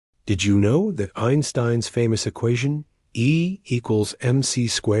Did you know that Einstein's famous equation, E equals mc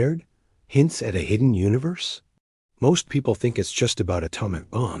squared, hints at a hidden universe? Most people think it's just about atomic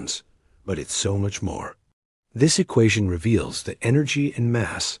bombs, but it's so much more. This equation reveals that energy and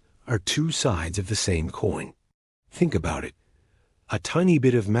mass are two sides of the same coin. Think about it. A tiny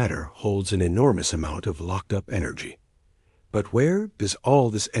bit of matter holds an enormous amount of locked-up energy. But where does all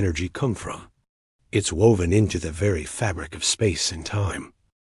this energy come from? It's woven into the very fabric of space and time.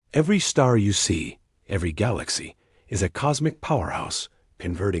 Every star you see, every galaxy, is a cosmic powerhouse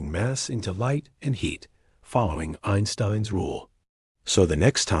converting mass into light and heat, following Einstein's rule. So the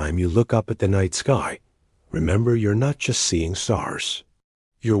next time you look up at the night sky, remember you're not just seeing stars.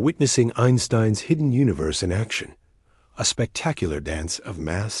 You're witnessing Einstein's hidden universe in action, a spectacular dance of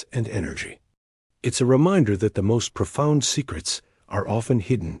mass and energy. It's a reminder that the most profound secrets are often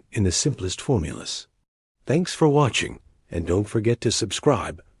hidden in the simplest formulas. Thanks for watching, and don't forget to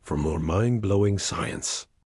subscribe for more mind-blowing science.